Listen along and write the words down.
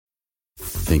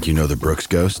Think you know the Brooks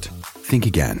Ghost? Think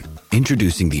again.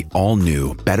 Introducing the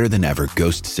all-new, better-than-ever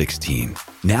Ghost 16.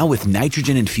 Now with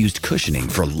nitrogen-infused cushioning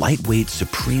for lightweight,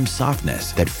 supreme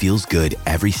softness that feels good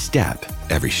every step,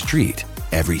 every street,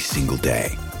 every single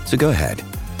day. So go ahead,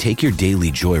 take your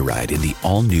daily joyride in the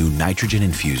all-new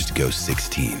nitrogen-infused Ghost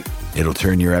 16. It'll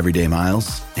turn your everyday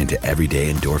miles into everyday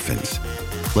endorphins.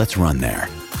 Let's run there.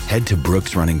 Head to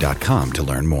brooksrunning.com to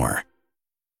learn more.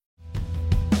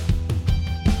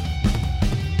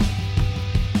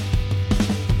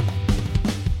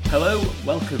 Hello,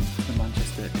 welcome to the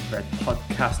Manchester Red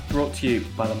podcast, brought to you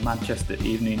by the Manchester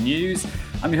Evening News.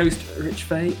 I'm your host, Rich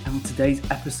Fay, and on today's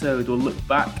episode, we'll look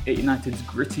back at United's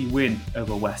gritty win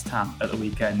over West Ham at the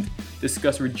weekend,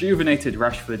 discuss rejuvenated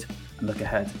Rashford, and look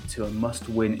ahead to a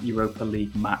must-win Europa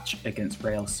League match against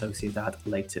Real Sociedad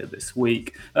later this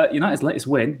week. United's latest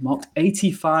win marked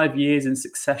 85 years in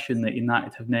succession that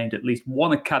United have named at least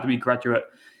one academy graduate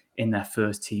in their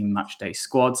first team matchday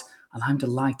squads. And I'm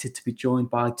delighted to be joined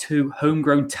by two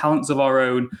homegrown talents of our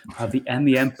own who have the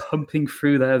MEM pumping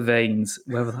through their veins,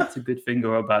 whether that's a good thing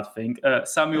or a bad thing.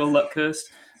 Samuel Luckhurst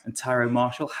and Tyro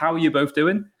Marshall, how are you both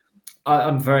doing?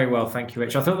 I'm very well, thank you,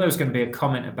 Rich. I thought there was going to be a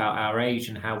comment about our age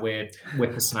and how we're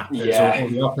whippersnappers, or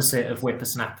the opposite of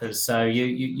whippersnappers. So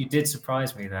you did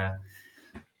surprise me there.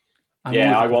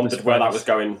 I wondered where that was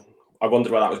going. I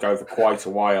wondered where that was going for quite a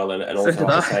while, and also had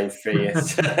the same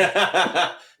fears.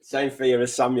 Same fear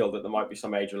as Samuel that there might be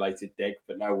some age-related dig,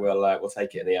 but no, we'll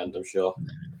take it in the end, I'm sure.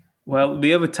 Well,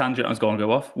 the other tangent I was going to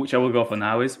go off, which I will go off on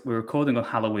now, is we're recording on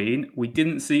Halloween. We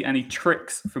didn't see any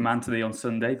tricks from Anthony on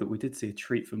Sunday, but we did see a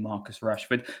treat from Marcus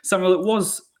Rashford. Samuel, it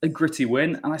was a gritty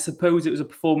win, and I suppose it was a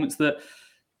performance that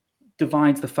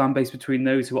divides the fan base between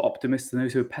those who are optimists and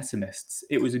those who are pessimists.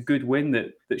 It was a good win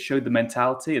that showed the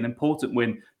mentality, an important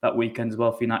win that weekend as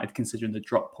well for United, considering the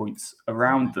drop points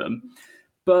around them.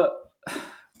 But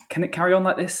can it carry on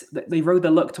like this? They rode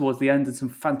their luck towards the end, and some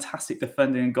fantastic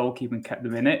defending and goalkeeping kept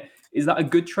them in it. Is that a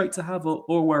good trait to have or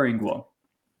a worrying one?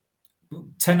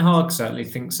 Ten Hag certainly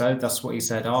thinks so. That's what he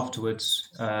said afterwards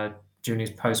during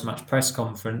his post-match press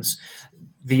conference.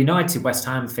 The United-West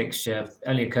Ham fixture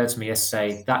only occurred to me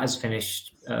yesterday. That has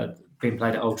finished, being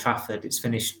played at Old Trafford. It's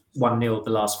finished 1-0 the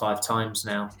last 5 times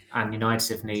now, and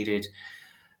United have needed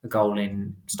a goal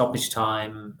in stoppage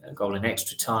time, a goal in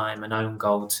extra time, an own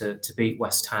goal to beat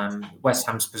West Ham. West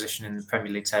Ham's position in the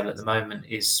Premier League table at the moment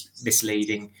is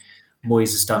misleading.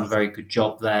 Moyes has done a very good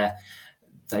job there.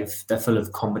 They're full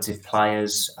of combative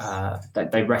players.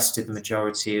 They rested the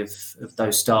majority of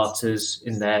those starters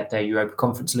in their Europa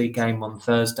Conference League game on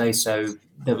Thursday, so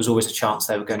there was always a chance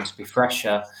they were going to be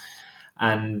fresher.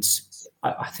 And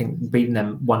I think beating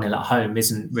them 1-0 at home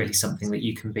isn't really something that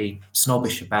you can be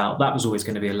snobbish about. That was always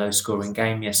going to be a low-scoring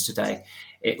game yesterday.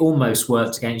 It almost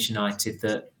worked against United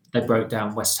that they broke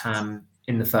down West Ham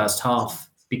in the first half,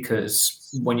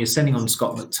 because when you're sending on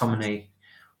Scott McTominay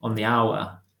on the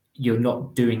hour, you're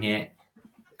not doing it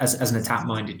as an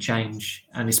attack-minded change,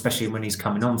 and especially when he's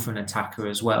coming on for an attacker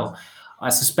as well. I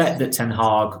suspect that Ten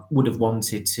Hag would have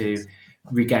wanted to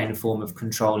regain a form of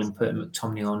control and put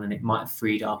McTominay on, and it might have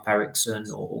freed up Eriksen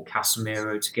or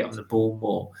Casemiro to get on the ball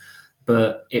more.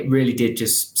 But it really did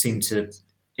just seem to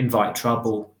invite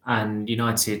trouble, and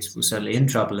United were certainly in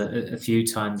trouble a few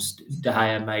times. De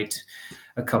Gea made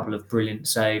a couple of brilliant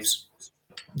saves.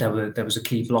 There was a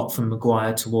key block from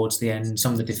Maguire towards the end.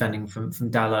 Some of the defending from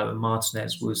Dalot and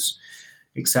Martinez was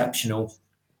exceptional.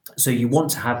 So you want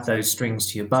to have those strings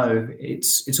to your bow.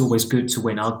 It's always good to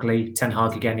win ugly. Ten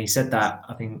Hag, again, he said that,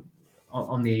 I think,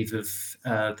 on the eve of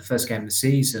the first game of the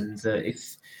season, that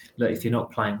if you're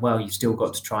not playing well, you've still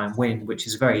got to try and win, which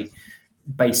is a very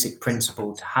basic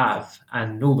principle to have.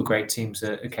 And all the great teams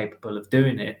are capable of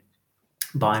doing it,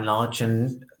 by and large.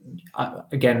 And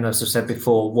again, as I've said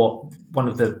before, one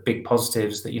of the big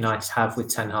positives that United have with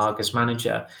Ten Hag as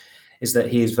manager is that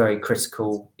he is very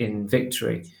critical in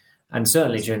victory. And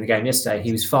certainly during the game yesterday,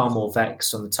 he was far more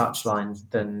vexed on the touchline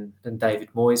than David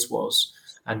Moyes was,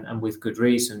 and with good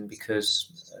reason,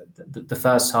 because the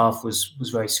first half was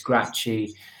very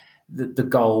scratchy. The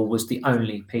goal was the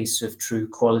only piece of true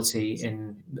quality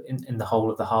in the whole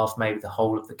of the half, maybe the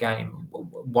whole of the game.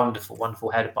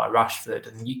 Wonderful header by Rashford.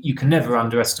 And you can never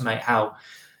underestimate how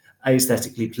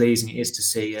aesthetically pleasing it is to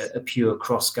see a pure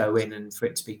cross go in, and for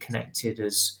it to be connected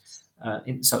as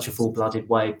in such a full-blooded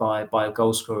way by a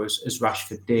goal scorer as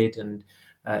Rashford did. And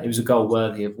it was a goal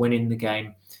worthy of winning the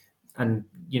game. And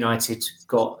United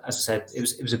got, as I said, it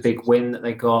was a big win that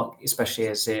they got, especially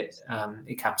as it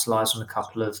capitalised on a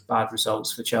couple of bad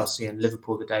results for Chelsea and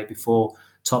Liverpool the day before.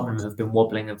 Tottenham have been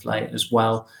wobbling of late as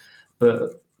well.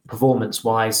 But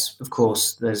performance-wise, of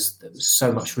course, there's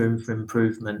so much room for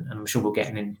improvement, and I'm sure we'll get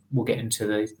into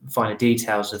the finer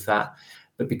details of that.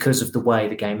 But because of the way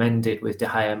the game ended, with De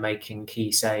Gea making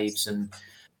key saves, and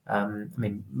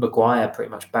Maguire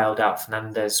pretty much bailed out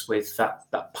Fernandes with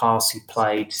that pass he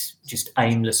played just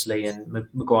aimlessly, and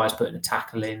Maguire's putting a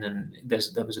tackle in, and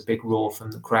there was a big roar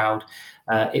from the crowd.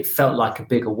 It felt like a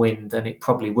bigger win than it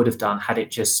probably would have done had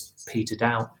it just petered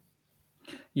out.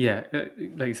 Yeah,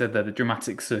 like you said there, the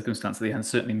dramatic circumstance at the end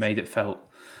certainly made it felt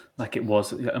like it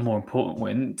was a more important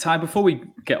win. Ty, before we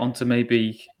get on to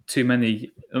maybe too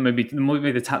many, or maybe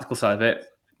the tactical side of it,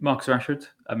 Marcus Rashford,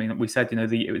 I mean, we said,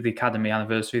 the academy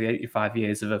anniversary, the 85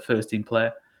 years of a first-team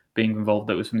player being involved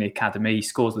that was from the academy. He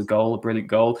scores the goal, a brilliant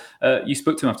goal. You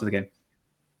spoke to him after the game.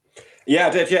 Yeah, I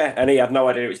did, yeah. And he had no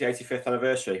idea it was the 85th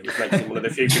anniversary, which makes him one of the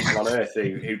few people on earth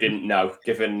who didn't know,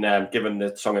 given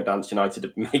the song and dance United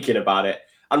are making about it.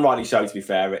 And rightly so, to be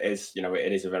fair. It is,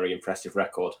 it is a very impressive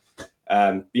record.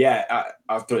 I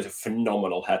thought it was a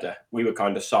phenomenal header. We were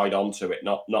kind of side onto it,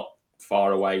 not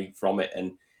far away from it.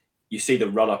 And you see the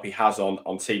run-up he has on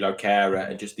Thilo Kehrer,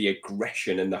 and just the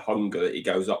aggression and the hunger that he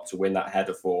goes up to win that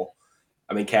header for.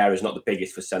 I mean, Kehrer not the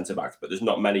biggest for centre-backs, but there's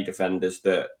not many defenders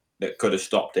that could have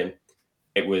stopped him.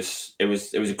 It was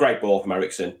a great ball from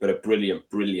Eriksen, but a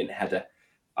brilliant header.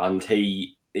 And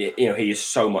he is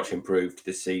so much improved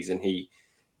this season. He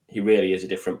really is a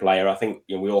different player. I think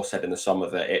we all said in the summer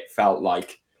that it felt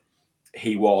like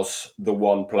he was the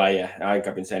one player. I think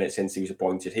I've been saying it since he was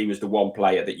appointed. He was the one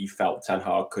player that you felt Ten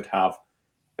Hag could have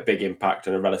a big impact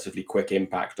and a relatively quick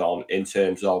impact on, in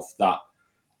terms of that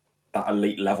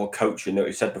elite level coaching that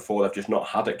we said before they've just not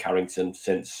had at Carrington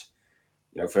since.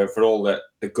 For all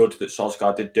the good that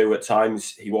Solskjaer did do at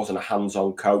times, he wasn't a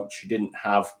hands-on coach. He didn't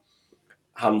have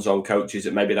hands-on coaches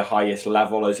at maybe the highest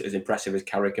level, as impressive as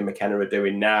Carrick and McKenna are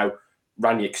doing now.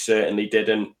 Ranić certainly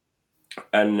didn't,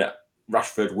 and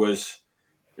Rashford was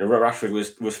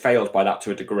failed by that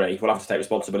to a degree. We'll have to take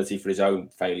responsibility for his own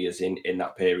failures in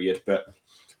that period, but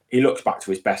he looks back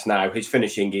to his best now. His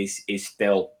finishing is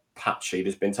still patchy.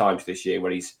 There's been times this year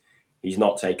where he's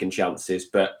not taken chances,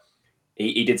 but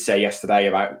he did say yesterday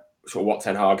about sort of what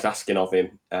Ten Hag's asking of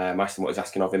him. Asked him what he's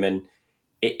asking of him, and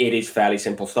it is fairly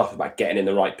simple stuff about getting in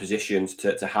the right positions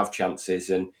to have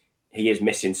chances. And he is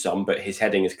missing some, but his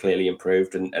heading has clearly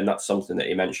improved, and that's something that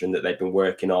he mentioned that they've been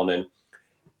working on, and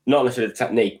not necessarily the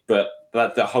technique, but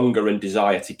the hunger and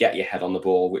desire to get your head on the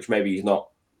ball, which maybe he's not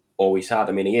always had.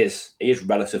 I mean, he is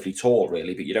relatively tall,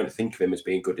 really, but you don't think of him as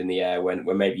being good in the air when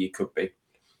maybe he could be.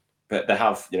 But there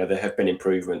have been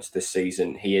improvements this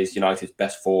season. He is United's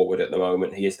best forward at the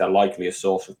moment. He is their likeliest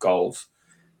source of goals.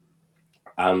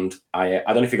 And I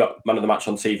don't know if he got man of the match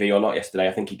on TV or not yesterday.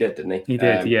 I think he did, didn't he? He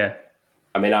did, yeah.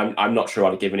 I mean, I'm not sure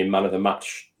I'd have given him man of the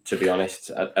match, to be honest.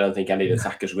 I don't think any of the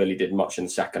attackers really did much in the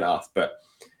second half, but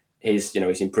his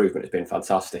improvement has been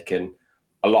fantastic. And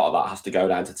a lot of that has to go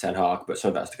down to Ten Hag, but some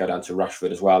of that has to go down to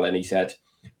Rashford as well. And he said,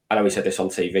 I know he said this on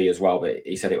TV as well, but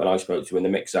he said it when I spoke to him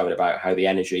in the mix zone about how the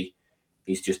energy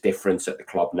is just different at the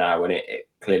club now, and it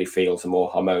clearly feels a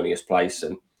more harmonious place,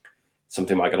 and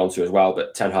something I might get onto as well.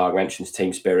 But Ten Hag mentions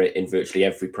team spirit in virtually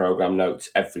every programme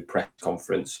notes, every press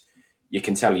conference. You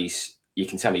can tell he's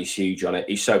huge on it.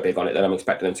 He's so big on it that I'm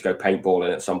expecting them to go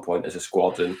paintballing at some point as a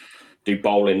squad and do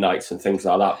bowling nights and things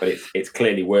like that. But it's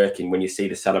clearly working when you see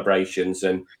the celebrations,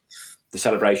 and the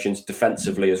celebrations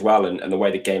defensively as well, and the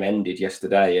way the game ended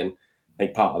yesterday. And I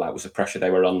think part of that was the pressure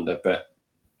they were under, but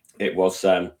it was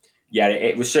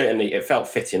it was certainly, it felt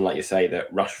fitting, like you say,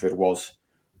 that Rashford was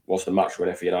the match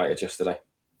winner for United yesterday.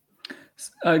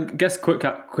 I guess quick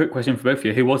question for both of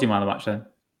you. Who was your man of the match then?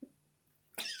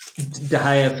 De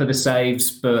Gea for the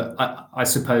saves, but I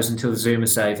suppose until the Zuma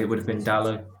save, it would have been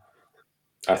Dalot.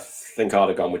 I think I'd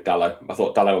have gone with Dalot. I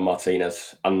thought Dalot and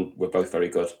Martinez were both very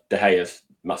good. De Gea's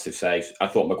massive saves. I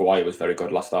thought Maguire was very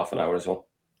good last half an hour as well.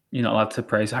 You're not allowed to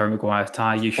praise Harry Maguire's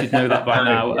tie. You should know that by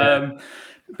now. Yeah.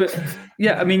 But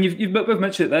yeah, I mean, you've both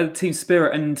mentioned it, the team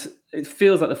spirit, and it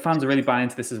feels like the fans are really buying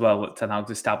into this as well. What Ten Hag's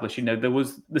established, there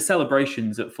was the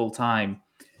celebrations at full time.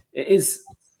 It is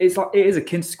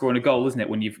akin to scoring a goal, isn't it?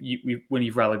 When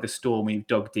you've rallied the storm, when you've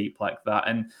dug deep like that,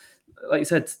 and like you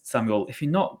said, Samuel, if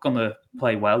you're not going to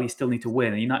play well, you still need to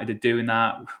win. And United are doing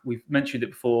that. We've mentioned it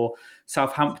before.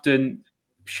 Southampton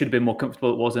should have been more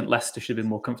comfortable. It wasn't. Leicester should have been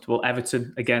more comfortable.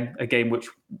 Everton, again, a game which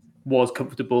was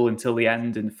comfortable until the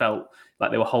end and felt like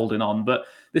they were holding on. But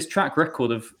this track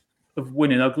record of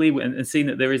winning ugly and seeing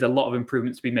that there is a lot of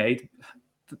improvements to be made,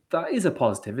 that is a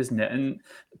positive, isn't it? And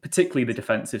particularly the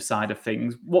defensive side of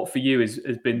things. What for you has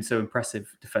been so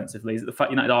impressive defensively? Is it the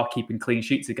fact United are keeping clean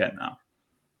sheets again now?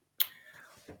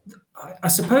 I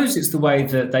suppose it's the way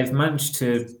that they've managed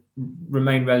to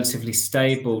remain relatively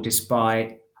stable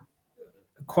despite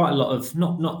quite a lot of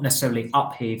not necessarily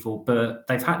upheaval, but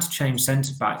they've had to change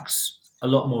centre backs a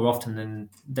lot more often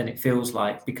than it feels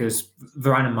like, because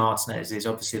Varane and Martinez is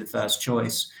obviously the first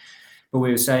choice. But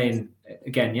we were saying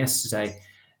again yesterday,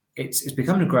 it's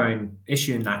becoming a growing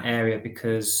issue in that area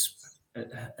because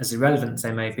as irrelevant as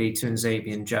they may be to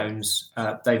Nzebi and Jones,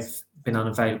 they've been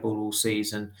unavailable all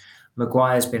season.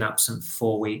 Maguire's been absent for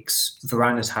 4 weeks.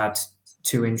 Varane has had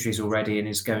 2 injuries already and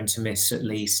is going to miss at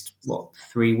least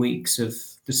 3 weeks of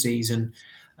the season,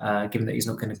 given that he's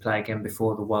not going to play again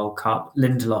before the World Cup.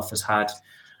 Lindelof has had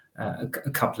a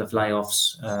couple of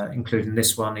layoffs, including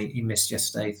this one. He missed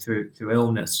yesterday through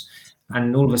illness,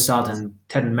 and all of a sudden,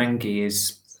 Teden Mengi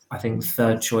is, I think,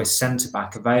 third choice centre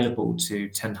back available to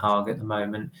Ten Hag at the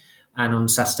moment. And on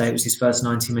Saturday, it was his first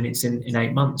 90 minutes in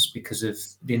 8 months because of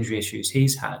the injury issues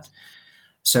he's had.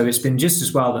 So it's been just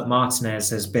as well that Martinez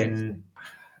has been,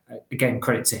 again,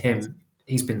 credit to him,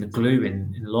 he's been the glue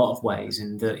in a lot of ways,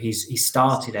 in that he's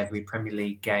started every Premier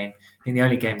League game. I think the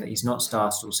only game that he's not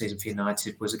started all season for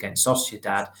United was against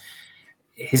Sociedad.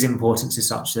 His importance is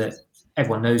such that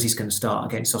everyone knows he's going to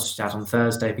start against Sociedad on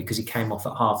Thursday because he came off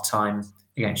at half-time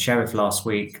against Sheriff last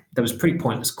week. There was a pretty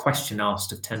pointless question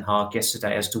asked of Ten Hag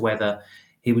yesterday as to whether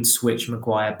he would switch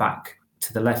Maguire back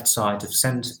to the left side of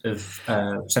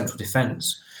central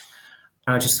defence.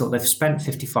 And I just thought they've spent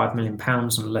 £55 million on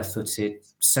a left-footed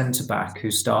centre-back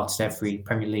who started every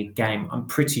Premier League game. I'm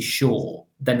pretty sure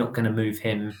they're not going to move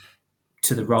him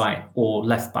to the right or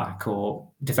left-back or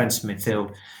defensive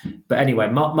midfield. But anyway,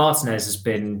 Martinez has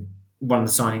been one of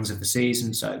the signings of the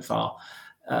season so far.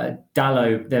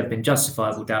 Dalot, there have been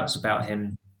justifiable doubts about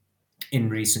him in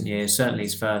recent years, certainly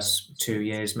his first 2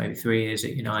 years, maybe 3 years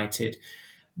at United.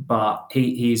 But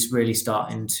he's really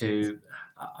starting to...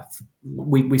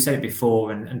 We said it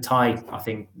before, and Ty, I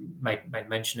think, made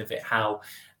mention of it, how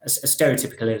as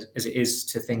stereotypical as it is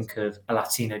to think of a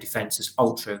Latino defence as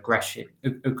ultra aggressive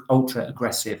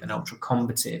and ultra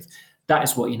combative, that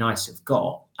is what United have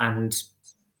got. And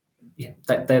yeah,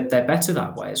 they're better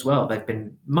that way as well. They've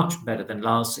been much better than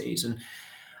last season.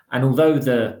 And although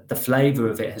the flavour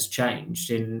of it has changed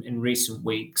in recent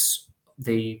weeks,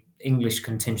 the English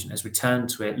contingent has returned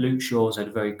to it. Luke Shaw's had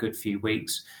a very good few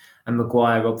weeks. And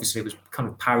Maguire obviously was kind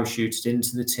of parachuted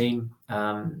into the team.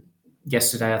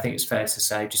 Yesterday, I think it's fair to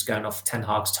say, just going off Ten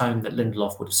Hag's tone, that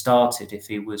Lindelof would have started if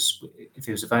he was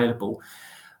available.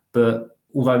 But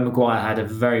although Maguire had a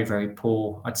very, very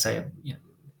poor, I'd say,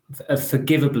 a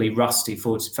forgivably rusty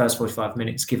first 45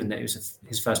 minutes, given that it was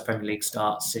his first Premier League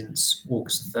start since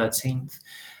August the 13th.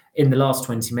 In the last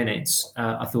 20 minutes,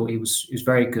 I thought he was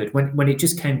very good. When it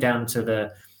just came down to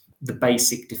the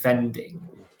basic defending,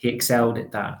 he excelled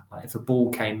at that. Like if a ball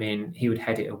came in, he would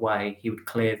head it away. He would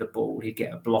clear the ball. He'd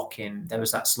get a block in. There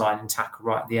was that sliding tackle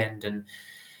right at the end. And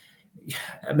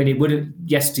I mean, it would have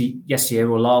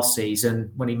yesteryear or last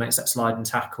season when he makes that sliding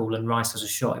tackle and Rice has a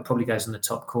shot, it probably goes in the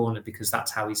top corner because that's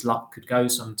how his luck could go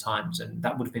sometimes. And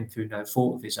that would have been through no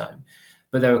fault of his own.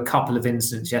 But there were a couple of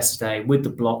incidents yesterday with the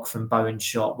block from Bowen's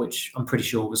shot, which I'm pretty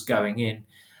sure was going in,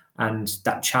 and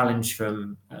that challenge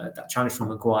from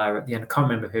Maguire at the end. I can't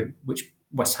remember which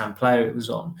West Ham player it was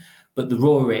on, but the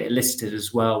roar it elicited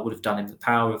as well would have done him the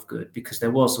power of good, because there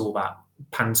was all that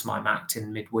pantomime act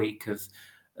in midweek of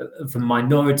a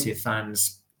minority of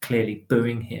fans clearly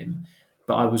booing him.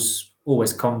 But I was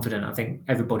always confident. I think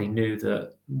everybody knew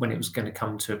that when it was going to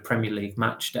come to a Premier League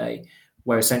match day,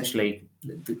 where essentially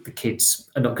the kids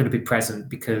are not going to be present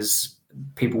because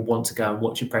people want to go and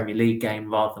watch a Premier League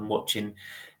game rather than watching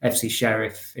FC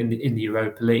Sheriff in the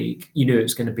Europa League, you knew it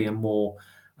was going to be a more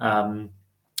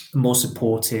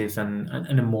supportive and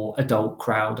a more adult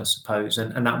crowd, I suppose.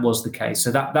 And that was the case.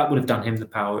 So that would have done him the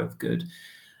power of good.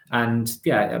 And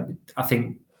yeah, I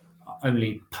think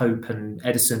only Pope and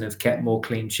Edison have kept more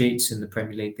clean sheets in the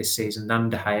Premier League this season than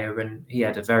De Gea. And he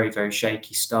had a very, very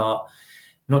shaky start,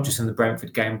 not just in the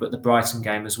Brentford game, but the Brighton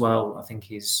game as well. I think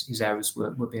his errors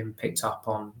were being picked up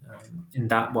on in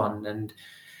that one. And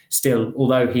still,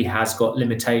 although he has got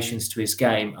limitations to his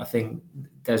game, I think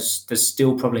there's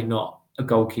still probably not a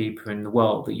goalkeeper in the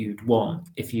world that you'd want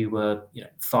if you were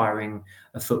firing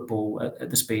a football at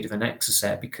the speed of an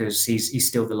Exocet, because he's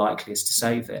still the likeliest to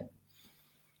save it.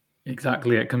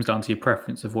 Exactly. It comes down to your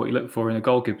preference of what you look for in a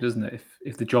goalkeeper, doesn't it?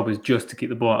 If the job is just to keep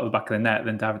the ball out of the back of the net,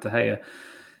 then David De Gea,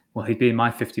 well, he'd be in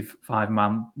my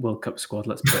 55-man World Cup squad,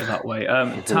 let's put it that way.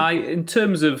 Ty, in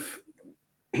terms of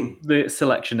the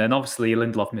selection then, obviously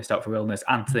Lindelof missed out for illness.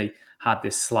 Antony had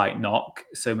this slight knock.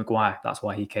 So Maguire, that's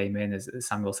why he came in, as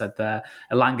Samuel said there.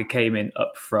 Elanga came in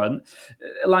up front.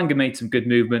 Elanga made some good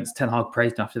movements. Ten Hag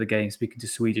praised him after the game, speaking to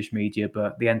Swedish media,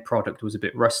 but the end product was a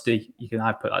bit rusty. You can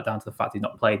either put that down to the fact he's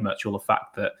not played much or the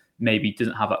fact that maybe he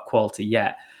doesn't have that quality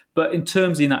yet. But in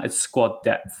terms of United's squad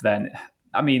depth then,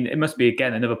 I mean, it must be,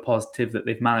 again, another positive that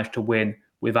they've managed to win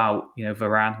without,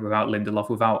 Varane, without Lindelof,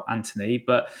 without Antony.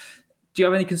 But do you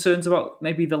have any concerns about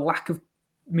maybe the lack of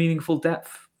meaningful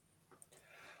depth?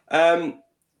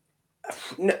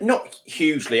 Not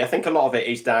hugely. I think a lot of it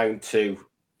is down to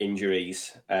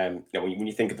injuries. When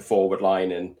you think of the forward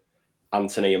line and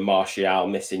Antony and Martial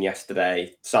missing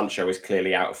yesterday, Sancho is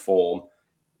clearly out of form.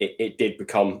 It did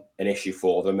become an issue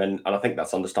for them, and I think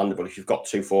that's understandable. If you've got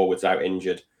two forwards out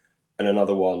injured and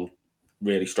another one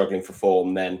really struggling for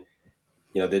form, then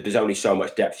there's only so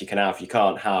much depth you can have. You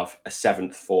can't have a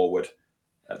seventh forward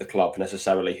at the club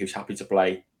necessarily who's happy to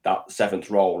play that seventh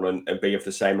role and be of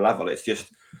the same level. It's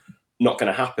just not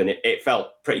going to happen. It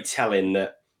felt pretty telling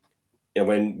that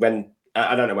when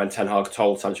I don't know when Ten Hag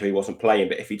told Sancho he wasn't playing,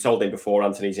 but if he told him before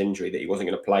Antony's injury that he wasn't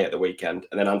going to play at the weekend,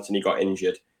 and then Antony got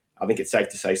injured, I think it's safe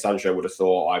to say Sancho would have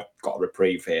thought, I've got a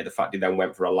reprieve here. The fact he then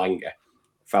went for Elanga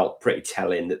felt pretty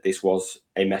telling that this was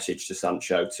a message to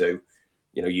Sancho to,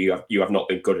 you have not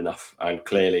been good enough. And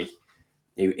clearly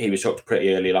he was hooked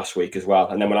pretty early last week as well.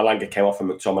 And then when Elanga came off and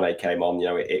McTominay came on,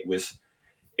 it was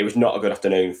not a good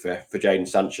afternoon for Jadon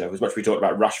Sancho. As much as we talked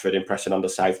about Rashford impressing under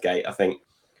Southgate, I think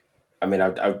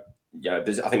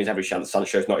there's every chance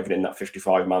Sancho's not even in that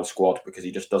 55-man squad because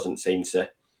he just doesn't seem to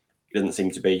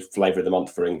be flavour of the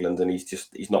month for England, and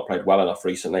he's not played well enough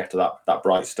recently after that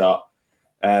bright start.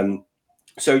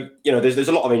 So there's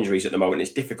a lot of injuries at the moment.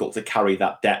 It's difficult to carry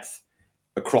that depth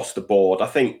across the board. I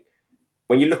think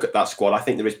when you look at that squad, I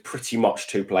think there is pretty much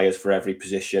two players for every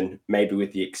position, maybe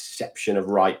with the exception of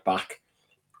right back.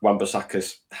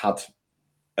 Wan-Bissaka's had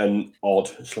an odd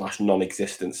 /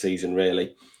 non-existent season,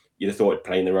 really. You'd have thought he'd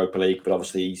play in the Europa League, but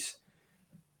obviously he's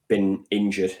been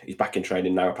injured. He's back in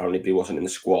training now, apparently, but he wasn't in the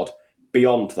squad.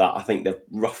 Beyond that, I think they've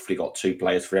roughly got two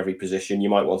players for every position. You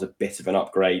might want a bit of an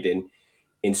upgrade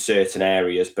in certain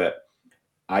areas, but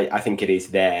I think it is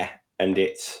there, and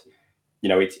it's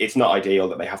not ideal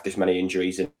that they have this many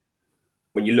injuries. And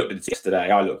when you looked at it yesterday,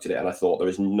 I looked at it and I thought there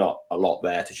is not a lot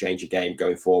there to change a game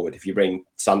going forward. If you bring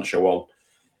Sancho on,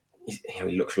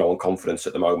 he looks low on confidence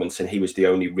at the moment, and he was the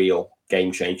only real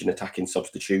game-changing attacking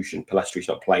substitution. Pelestri's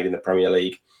not played in the Premier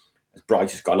League. As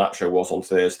bright as Garnacho was on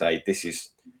Thursday, this is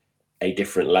a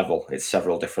different level. It's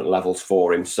several different levels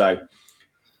for him. So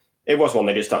it was one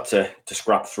they just had to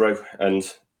scrap through, and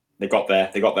they got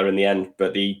there. They got there in the end.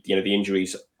 But the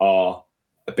injuries are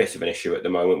a bit of an issue at the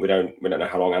moment. We don't know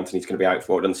how long Antony's going to be out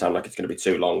for. It doesn't sound like it's going to be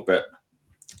too long, but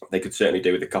they could certainly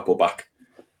do with a couple back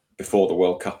before the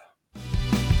World Cup.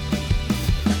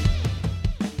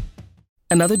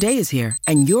 Another day is here,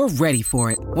 and you're ready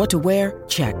for it. What to wear?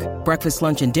 Check. Breakfast,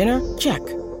 lunch, and dinner? Check.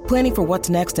 Planning for what's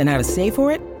next and how to save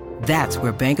for it? That's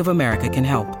where Bank of America can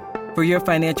help. For your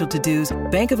financial to-dos,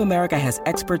 Bank of America has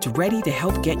experts ready to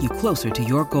help get you closer to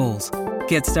your goals.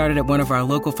 Get started at one of our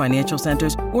local financial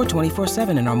centers or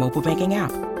 24/7 in our mobile banking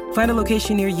app. Find a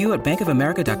location near you at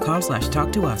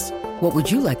bankofamerica.com/talktous. What would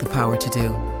you like the power to do?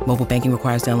 Mobile banking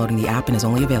requires downloading the app and is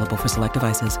only available for select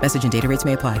devices. Message and data rates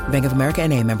may apply. Bank of America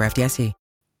N.A., member FDIC.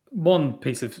 One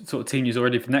piece of sort of team news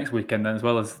already for next weekend then, as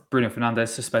well as Bruno Fernandes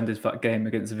suspended for that game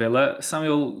against Villa.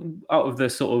 Samuel, out of the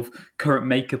sort of current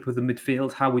makeup of the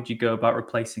midfield, how would you go about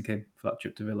replacing him for that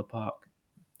trip to Villa Park?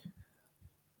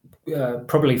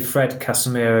 Probably Fred,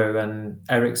 Casemiro and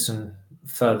Eriksen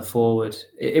further forward.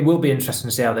 It will be interesting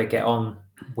to see how they get on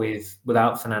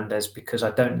without Fernandes, because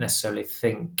I don't necessarily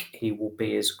think he will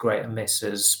be as great a miss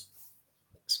as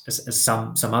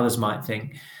some others might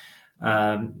think.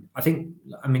 Certainly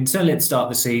at the start of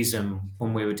the season,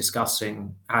 when we were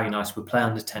discussing how United would play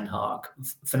under Ten Hag,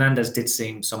 Fernandes did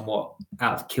seem somewhat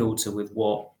out of kilter with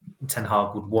what Ten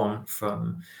Hag would want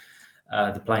from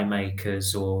the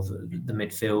playmakers or the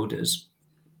midfielders.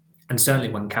 And certainly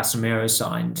when Casemiro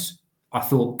signed, I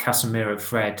thought Casemiro,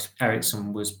 Fred,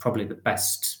 Eriksen was probably the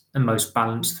best and most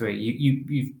balanced three.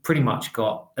 You've pretty much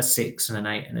got a 6 and an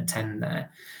 8 and a 10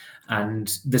 there.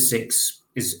 And the 6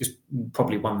 is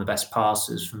probably one of the best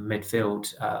passers from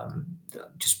midfield,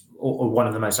 or one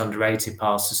of the most underrated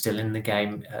passers still in the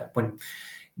game. When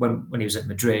he was at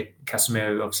Madrid,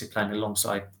 Casemiro obviously playing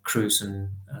alongside Kroos and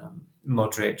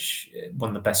Modric, one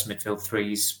of the best midfield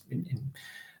threes in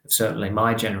certainly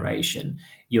my generation.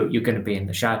 You're going to be in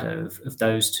the shadow of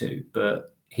those two,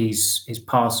 but his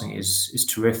passing is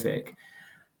terrific.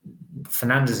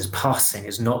 Fernandez's passing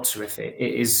is not terrific.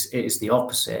 It is the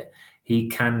opposite. He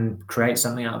can create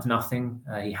something out of nothing.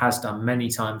 He has done many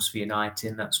times for United,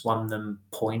 and that's won them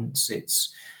points.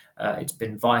 It's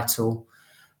been vital.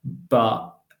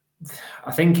 But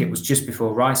I think it was just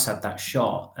before Rice had that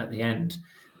shot at the end.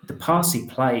 The pass he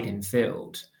played in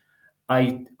field,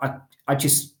 I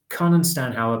just can't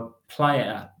understand how a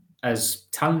player as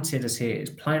talented as he is,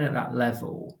 playing at that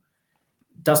level,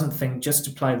 doesn't think just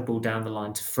to play the ball down the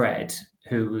line to Fred,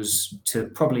 who was to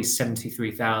probably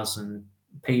 73,000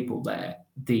 people there,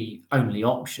 the only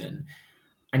option.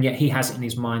 And yet he has it in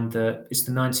his mind that it's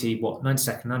the 92nd,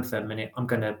 93rd minute, I'm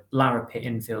going to larrup it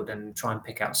infield and try and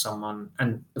pick out someone.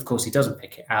 And of course, he doesn't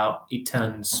pick it out. He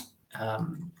turns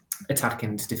attack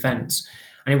into defence.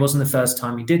 And it wasn't the first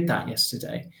time he did that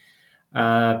yesterday.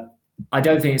 I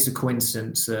don't think it's a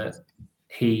coincidence that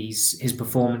his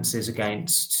performances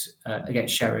against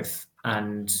Sheriff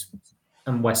and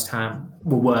West Ham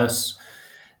were worse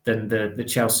than the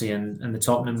Chelsea and the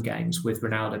Tottenham games with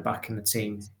Ronaldo back in the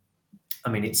team. I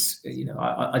mean, it's,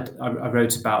 I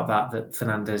wrote about that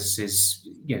Fernandes is,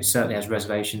 certainly has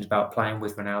reservations about playing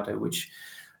with Ronaldo, which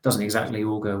doesn't exactly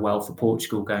all go well for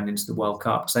Portugal going into the World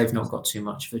Cup because they've not got too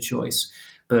much of a choice.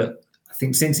 But I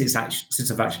think since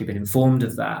I've actually been informed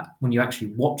of that, when you actually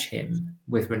watch him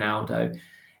with Ronaldo,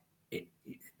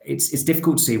 it's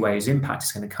difficult to see where his impact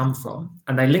is going to come from.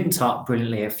 And they linked up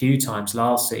brilliantly a few times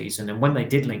last season, and when they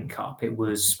did link up, it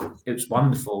was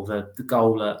wonderful. The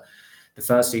goal at the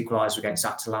first equaliser against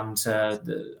Atalanta,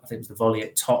 I think it was the volley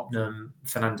at Tottenham.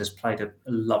 Fernandes played a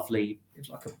lovely, it was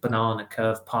like a banana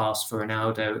curve pass for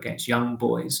Ronaldo against Young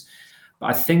Boys. But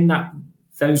I think that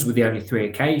those were the only three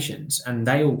occasions, and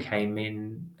they all came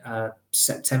in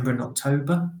September and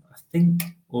October, I think,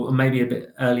 or maybe a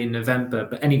bit early in November.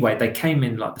 But anyway, they came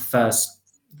in like the first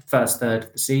third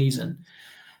of the season.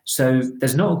 So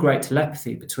there's not a great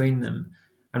telepathy between them.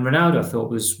 And Ronaldo, I thought,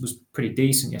 was pretty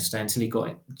decent yesterday until he got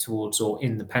it towards or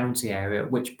in the penalty area,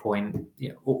 at which point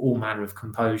all manner of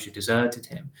composure deserted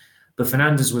him. But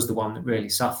Fernandes was the one that really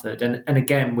suffered. And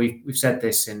again, we've said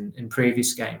this in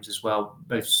previous games as well,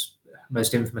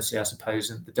 most infamously, I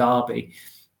suppose, in the derby.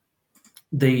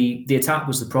 The attack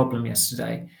was the problem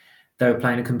yesterday. They were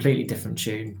playing a completely different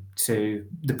tune to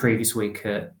the previous week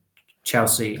at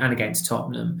Chelsea and against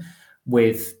Tottenham,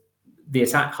 with the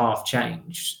attack half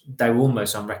changed. They were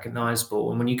almost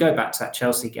unrecognisable. And when you go back to that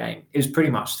Chelsea game, it was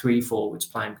pretty much three forwards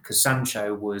playing because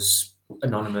Sancho was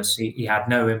anonymous. He had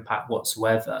no impact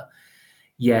whatsoever.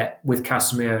 Yet with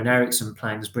Casemiro and Eriksen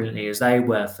playing as brilliantly as they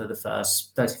were for the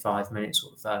first 35 minutes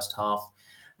or the first half,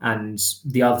 and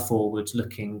the other forwards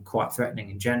looking quite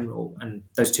threatening in general, and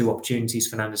those two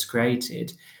opportunities Fernandes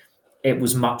created, it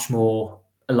was much more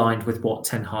aligned with what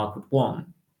Ten Hag would want.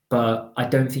 But I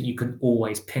don't think you can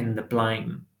always pin the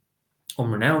blame on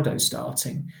Ronaldo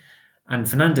starting. And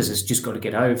Fernandes has just got to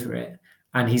get over it.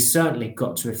 And he's certainly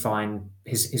got to refine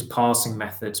his passing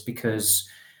methods, because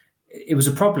it was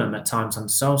a problem at times under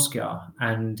Solskjaer.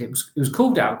 And it was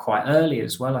called out quite early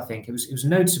as well, I think. It was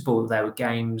noticeable that there were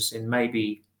games in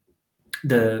maybe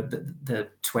the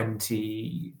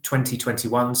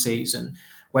 2021 season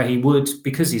where he would,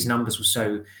 because his numbers were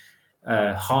so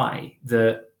high,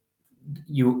 that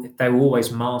they were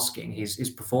always masking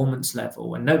his performance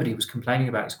level, and nobody was complaining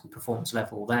about his performance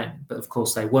level then. But of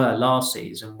course they were last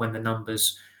season when the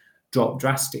numbers dropped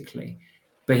drastically.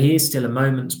 But he is still a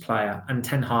moments player, and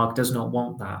Ten Hag does not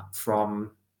want that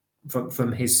from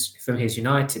his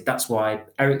United. That's why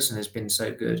Eriksen has been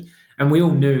so good. And we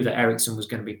all knew that Eriksen was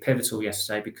going to be pivotal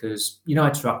yesterday, because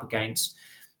United are up against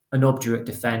an obdurate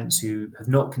defence who have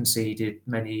not conceded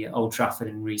many at Old Trafford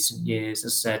in recent years.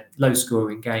 As I said,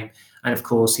 low-scoring game. And of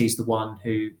course, he's the one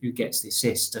who gets the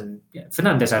assist. And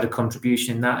Fernandes had a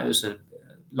contribution in that. It was a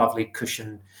lovely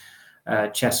cushion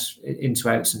chest into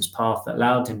Eriksen's path that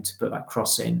allowed him to put that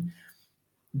cross in.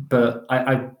 But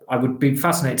I would be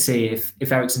fascinated to see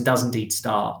if Eriksen does indeed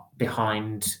start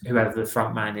behind whoever the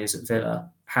front man is at Villa,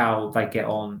 how they get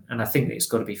on. And I think that it's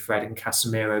got to be Fred and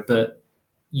Casemiro. But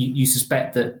you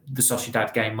suspect that the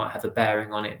Sociedad game might have a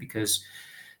bearing on it, because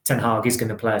Ten Hag is going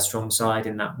to play a strong side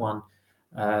in that one.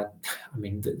 I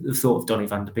mean, the thought of Donny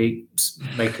van de Beek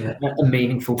making a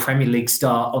meaningful Premier League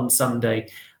start on Sunday,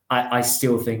 I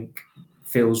still think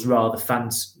feels rather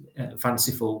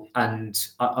fanciful, and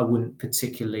I wouldn't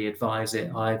particularly advise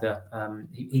it either.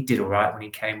 He did all right when he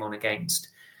came on against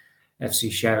FC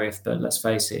Sheriff, but let's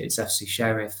face it, it's FC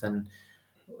Sheriff, and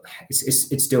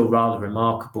it's still rather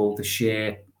remarkable, the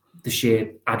sheer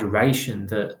adoration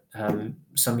that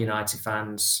some United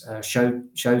fans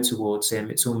show towards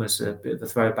him. It's almost a bit of a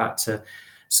throwback to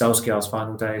Solskjaer's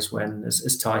final days when,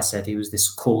 as Ty said, he was this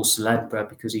core celebre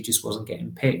because he just wasn't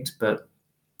getting picked. But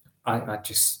I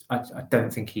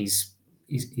don't think he's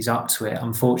up to it.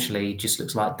 Unfortunately, he just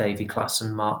looks like Davy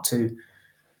Klaassen Mark II.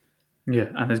 Yeah,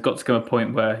 and there's got to come a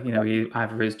point where he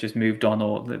either has just moved on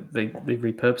or they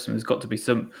repurpose him. There's got to be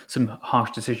some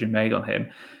harsh decision made on him.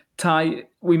 Ty,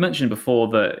 we mentioned before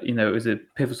that it was a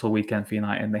pivotal weekend for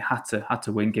United, and they had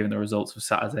to win given the results of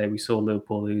Saturday. We saw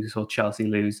Liverpool lose, we saw Chelsea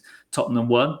lose, Tottenham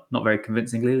won, not very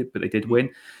convincingly, but they did win.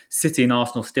 City and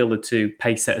Arsenal still the two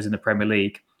pace setters in the Premier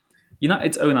League.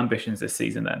 United's own ambitions this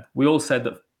season. Then we all said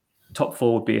that top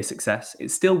four would be a success. It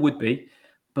still would be,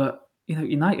 but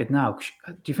United now,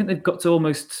 do you think they've got to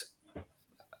almost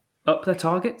up their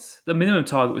targets? The minimum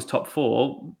target was top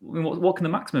four. I mean, what can the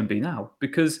maximum be now?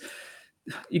 Because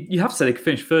you have to say they could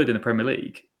finish third in the Premier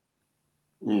League.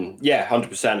 Yeah,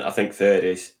 100%. I think third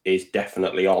is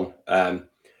definitely on.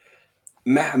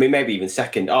 Maybe even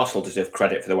second. Arsenal deserve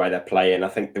credit for the way they're playing. I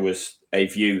think there was a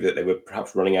view that they were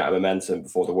perhaps running out of momentum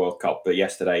before the World Cup, but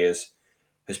yesterday has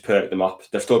perked them up.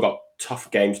 They've still got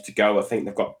tough games to go. I think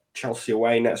they've got Chelsea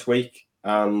away next week,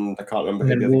 and I can't remember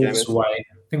who the other game is. Away.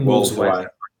 I think Wolves away.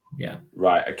 Yeah.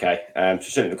 Right. Okay. So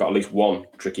certainly they've got at least one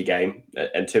tricky game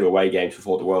and two away games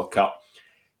before the World Cup.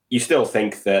 You still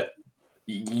think that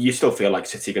you still feel like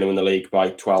City are going to win the league by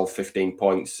 12, 15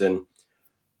 points, and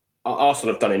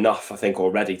Arsenal have done enough, I think,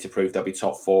 already to prove they'll be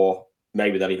top four.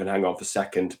 Maybe they'll even hang on for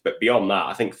second, but beyond that,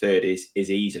 I think third is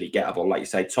easily gettable. Like you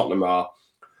say, Tottenham are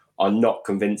not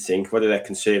convincing. Whether they're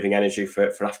conserving energy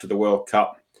for after the World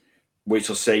Cup, we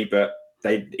shall see. But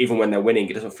even when they're winning,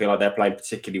 it doesn't feel like they're playing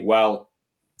particularly well.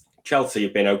 Chelsea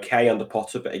have been okay under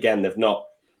Potter, but again, they've not.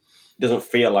 It doesn't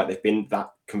feel like they've been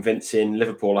that convincing.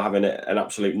 Liverpool are having an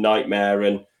absolute nightmare,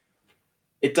 and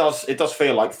it does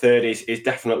feel like third is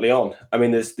definitely on. I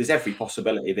mean, there's every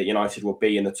possibility that United will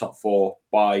be in the top four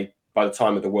by the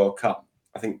time of the World Cup.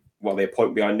 I think they're a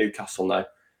point behind Newcastle now.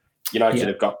 United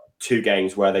have got 2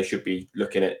 games where they should be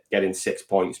looking at getting 6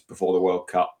 points before the World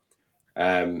Cup.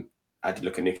 I did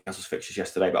look at Newcastle's fixtures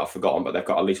yesterday, but I've forgotten. But they've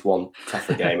got at least one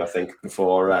tougher game, I think,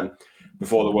 before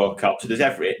the World Cup. So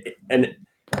there's and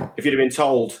if you'd have been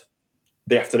told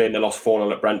the afternoon they lost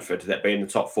 4-0 at Brentford, they'd be in the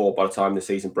top four by the time the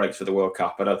season breaks for the World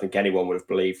Cup, I don't think anyone would have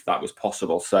believed that was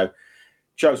possible. So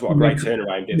shows what a great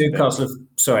turnaround is.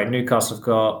 Newcastle have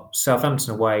got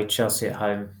Southampton away, Chelsea at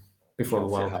home before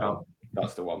Chelsea the World Cup.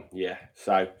 That's the one, yeah.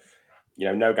 So,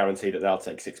 no guarantee that they'll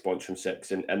take 6 points from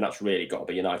 6, and that's really got to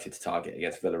be United's target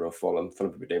against Villa or Fulham.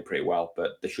 Fulham have been doing pretty well,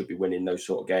 but they should be winning those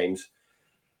sort of games.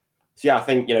 So, yeah, I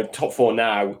think, top four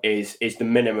now is the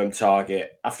minimum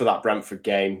target. After that Brentford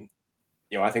game,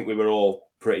 I think we were all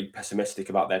pretty pessimistic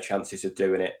about their chances of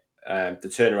doing it. The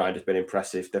turnaround has been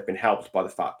impressive. They've been helped by the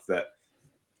fact that,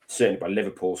 certainly by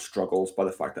Liverpool's struggles, by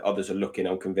the fact that others are looking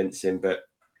unconvincing, but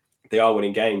they are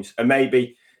winning games. And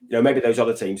maybe those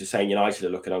other teams are saying United are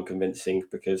looking unconvincing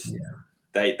because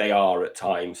they are at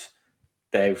times.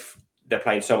 They're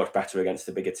playing so much better against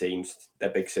the bigger teams, their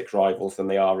big six rivals, than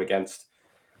they are against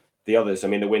the others. I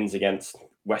mean, the wins against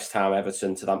West Ham,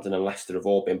 Everton, Southampton and Leicester have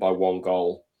all been by 1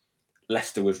 goal.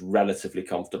 Leicester was relatively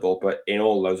comfortable, but in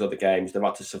all those other games, they've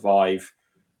had to survive,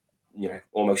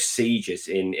 almost sieges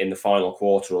in the final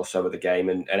quarter or so of the game.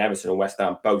 And Everton and West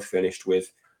Ham both finished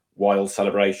with wild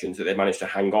celebrations that they managed to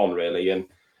hang on, really. And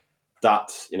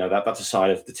that's a sign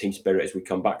of the team spirit as we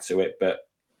come back to it. But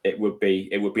it would be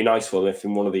nice for them if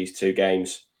in one of these 2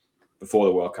 games before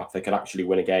the World Cup they could actually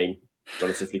win a game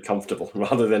relatively comfortable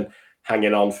rather than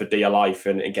hanging on for dear life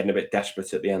and getting a bit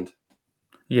desperate at the end.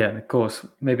 Yeah, and of course,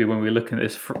 maybe when we're looking at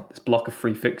this block of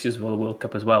 3 fixtures for the World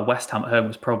Cup as well, West Ham at home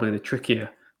was probably the trickier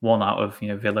one out of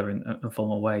Villa and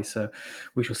Fulham away. So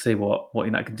we shall see what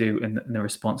United can do in the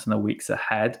response in the weeks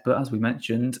ahead. But as we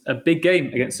mentioned, a big game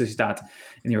against Sociedad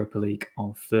in the Europa League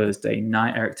on Thursday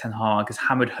night. Erik ten Hag has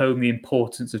hammered home the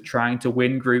importance of trying to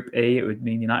win Group E. It would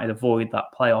mean United avoid that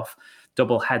playoff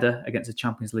double header against the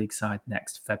Champions League side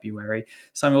next February.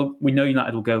 Samuel, we know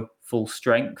United will go full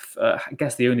strength. I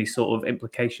guess the only sort of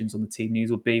implications on the team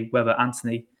news would be whether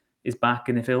Antony is back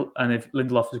and if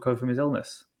Lindelof is recovered from his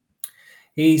illness.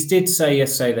 He did say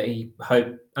yesterday that he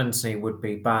hoped Antony would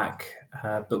be back,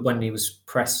 but when he was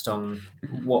pressed on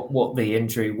what the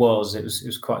injury was, it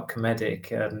was quite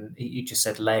comedic. He just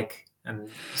said leg, and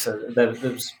so there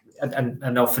was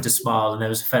and offered a smile, and there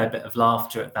was a fair bit of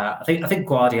laughter at that. I think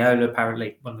Guardiola,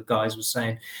 apparently one of the guys, was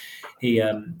saying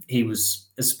he was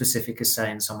as specific as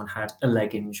saying someone had a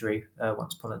leg injury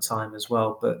once upon a time as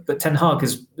well. But Ten Hag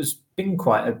has been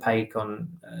quite opaque on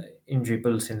injury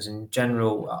bulletins in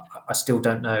general. I still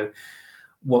don't know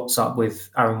what's up with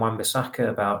Aaron Wan-Bissaka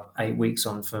about 8 weeks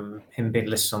on from him being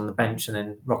listed on the bench and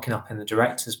then rocking up in the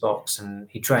director's box. And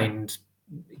he trained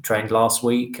last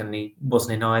week and he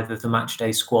wasn't in either of the match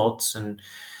day squads. And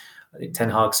I think Ten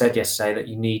Hag said yesterday that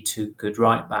you need 2 good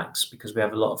right backs because we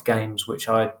have a lot of games, which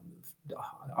I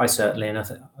certainly, and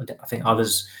I think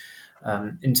others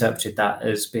interpreted that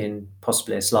as being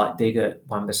possibly a slight dig at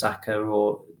Wan-Bissaka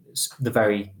or the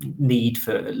very need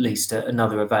for at least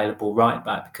another available right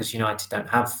back, because United don't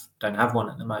have one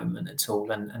at the moment at all,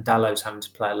 and Dallow's having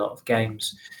to play a lot of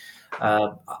games.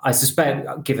 I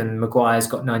suspect, given Maguire's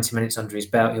got 90 minutes under his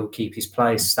belt, he'll keep his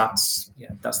place. That's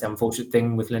the unfortunate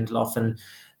thing with Lindelof, and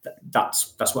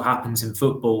that's what happens in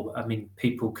football. I mean,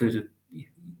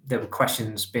 there were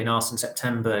questions being asked in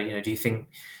September. Do you think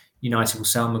United will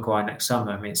sell Maguire next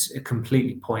summer? I mean, it's a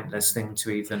completely pointless thing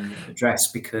to even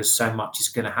address because so much is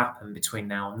going to happen between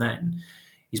now and then.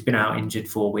 He's been out injured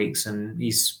 4 weeks and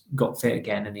he's got fit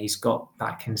again and he's got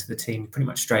back into the team pretty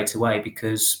much straight away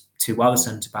because 2 other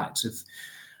centre-backs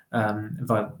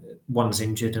one's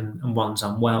injured and one's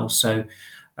unwell. So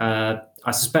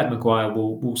I suspect Maguire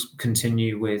will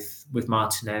continue with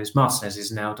Martinez. Martinez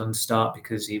is now done to start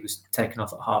because he was taken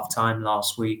off at half-time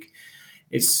last week.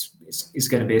 It's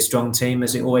going to be a strong team,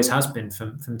 as it always has been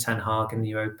from Ten Hag in the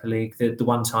Europa League. The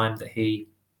one time that he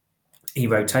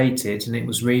rotated, and it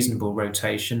was reasonable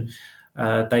rotation,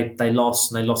 they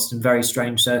lost, and they lost in very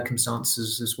strange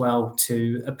circumstances as well,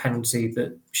 to a penalty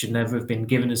that should never have been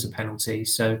given as a penalty.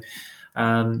 So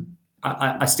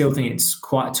I still think it's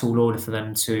quite a tall order for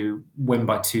them to win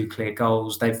by 2 clear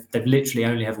goals. They've literally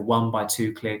only ever won by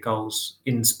 2 clear goals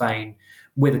in Spain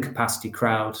with a capacity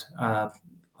crowd.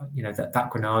 That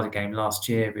Granada game last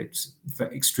year, it's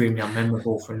extremely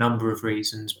unmemorable for a number of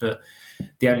reasons, but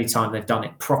the only time they've done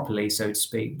it properly, so to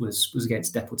speak, was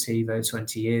against Deportivo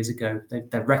 20 years ago.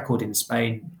 Their record in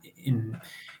Spain in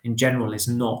general is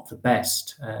not the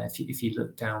best. If you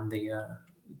look down their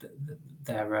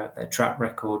track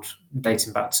record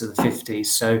dating back to the 50s.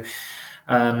 So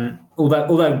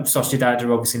although Sociedad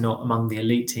are obviously not among the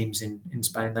elite teams in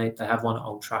Spain, they have won at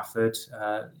Old Trafford.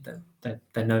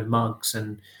 They're no mugs,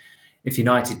 and if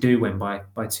United do win by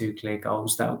 2 clear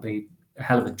goals, that would be a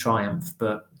hell of a triumph.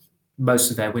 But most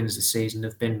of their wins this season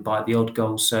have been by the odd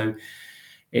goal. So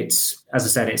it's, as I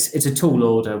said, it's a tall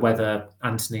order whether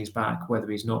Antony's back, whether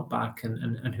he's not back,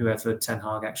 and whoever Ten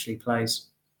Hag actually plays.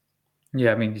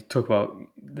 Yeah, I mean, you talk about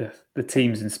the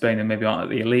teams in Spain and maybe aren't at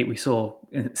the elite. We saw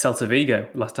in Celta Vigo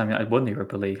last time United won the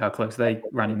Europa League, how close they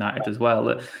ran United as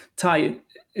well. Ty,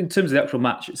 in terms of the actual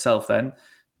match itself then,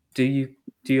 do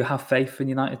you have faith in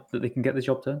United that they can get the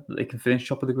job done, that they can finish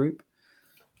top of the group?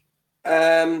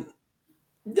 Yeah,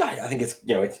 I think it's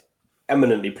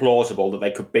eminently plausible that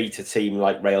they could beat a team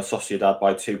like Real Sociedad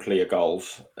by 2 clear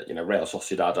goals. Real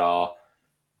Sociedad are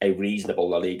a reasonable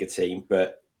La Liga team,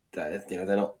 but they're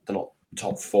not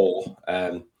top 4.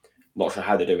 Not sure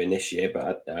how they're doing this year,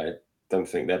 but I don't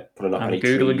think they're putting up any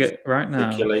Googling trees. it right now.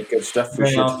 Particularly good stuff.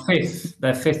 They are 5th.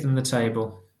 They're 5th in the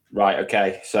table. Right.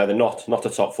 Okay. So they're not a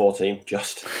top 4 team,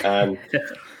 just. But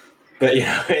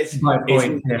it's my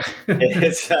point.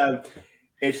 It's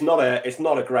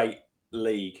not a great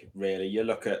league, really. You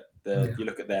look at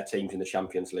their teams in the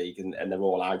Champions League, and they're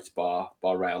all out bar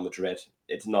Real Madrid.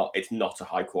 It's not a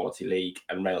high quality league,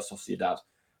 and Real Sociedad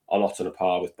are not on a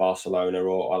par with Barcelona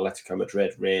or Atletico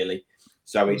Madrid, really.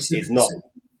 So it's not.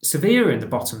 Sevilla in the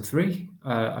bottom 3.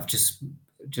 I've just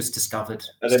discovered.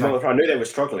 I knew they were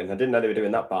struggling. I didn't know they were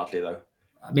doing that badly, though.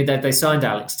 I mean, they signed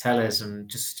Alex Telles and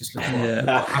just look at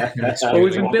what happened. Well,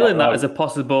 we've been billing that as a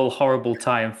possible horrible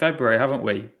tie in February, haven't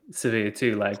we? Sevilla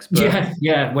 2 legs. But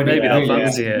yeah. Maybe they'll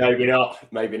fancy it.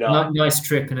 Maybe not. Nice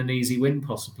trip and an easy win,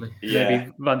 possibly. Yeah.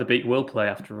 Maybe Van der Beek will play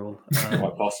after all.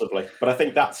 Quite possibly. But I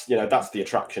think that's the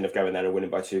attraction of going there and winning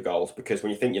by 2 goals, because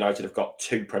when you think United have got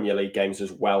 2 Premier League games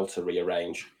as well to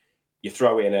rearrange, you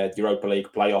throw in a Europa League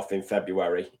playoff in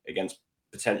February against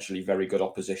potentially very good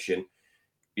opposition.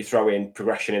 You throw in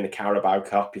progression in the Carabao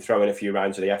Cup, you throw in a few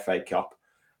rounds of the FA Cup,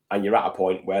 and you're at a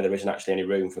point where there isn't actually any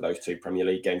room for those 2 Premier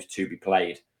League games to be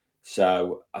played.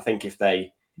 So I think if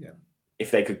they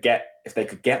could get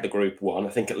the Group 1, I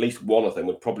think at least one of them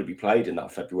would probably be played in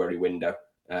that February window.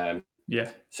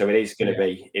 So it is going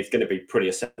to be pretty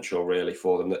essential, really,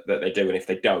 for them that they do. And if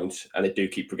they don't, and they do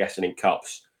keep progressing in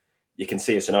cups, you can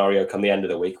see a scenario come the end of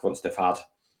the week once they've had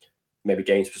maybe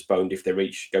games postponed, if they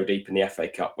go deep in the FA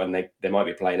Cup, when they might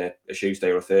be playing a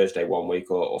Tuesday or a Thursday one week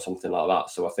or something like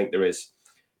that. So I think there is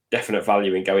definite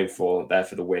value in going for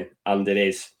the win. And it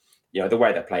is, the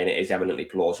way they're playing it is eminently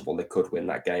plausible. They could win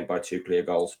that game by 2 clear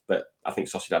goals. But I think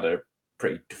Sociedad are a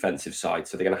pretty defensive side,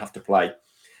 so they're going to have to play.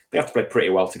 They have to play pretty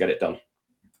well to get it done.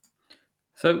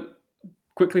 So,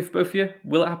 quickly for both of you,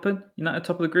 will it happen? United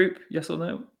top of the group, yes or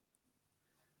no?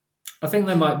 I think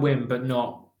they might win, but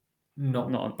not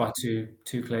by two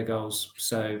clear goals.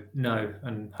 So no,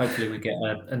 and hopefully we get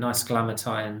a nice glamour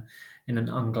tie in an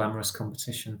unglamorous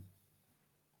competition.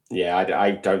 Yeah,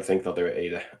 I don't think they'll do it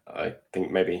either. I think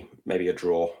maybe a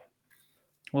draw.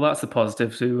 Well, that's the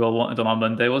positives we all wanted on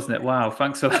Monday, wasn't it? Wow,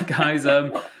 thanks for that, guys.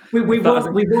 We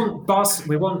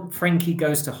want Frankie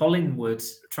goes to Hollingwood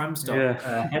tram stop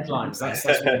headlines. That's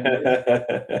what we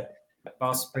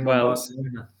want. Bring on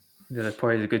Barcelona. Yeah, there's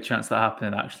probably a good chance that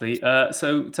happening actually.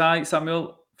 So Ty,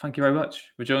 Samuel, thank you very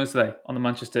much for joining us today on the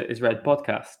Manchester is Red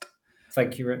podcast.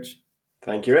 Thank you, Rich.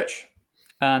 Thank you, Rich.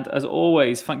 And as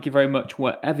always, thank you very much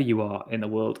wherever you are in the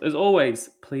world. As always,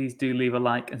 please do leave a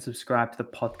like and subscribe to the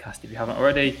podcast if you haven't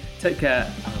already. Take care,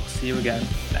 and we'll see you again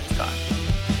next time.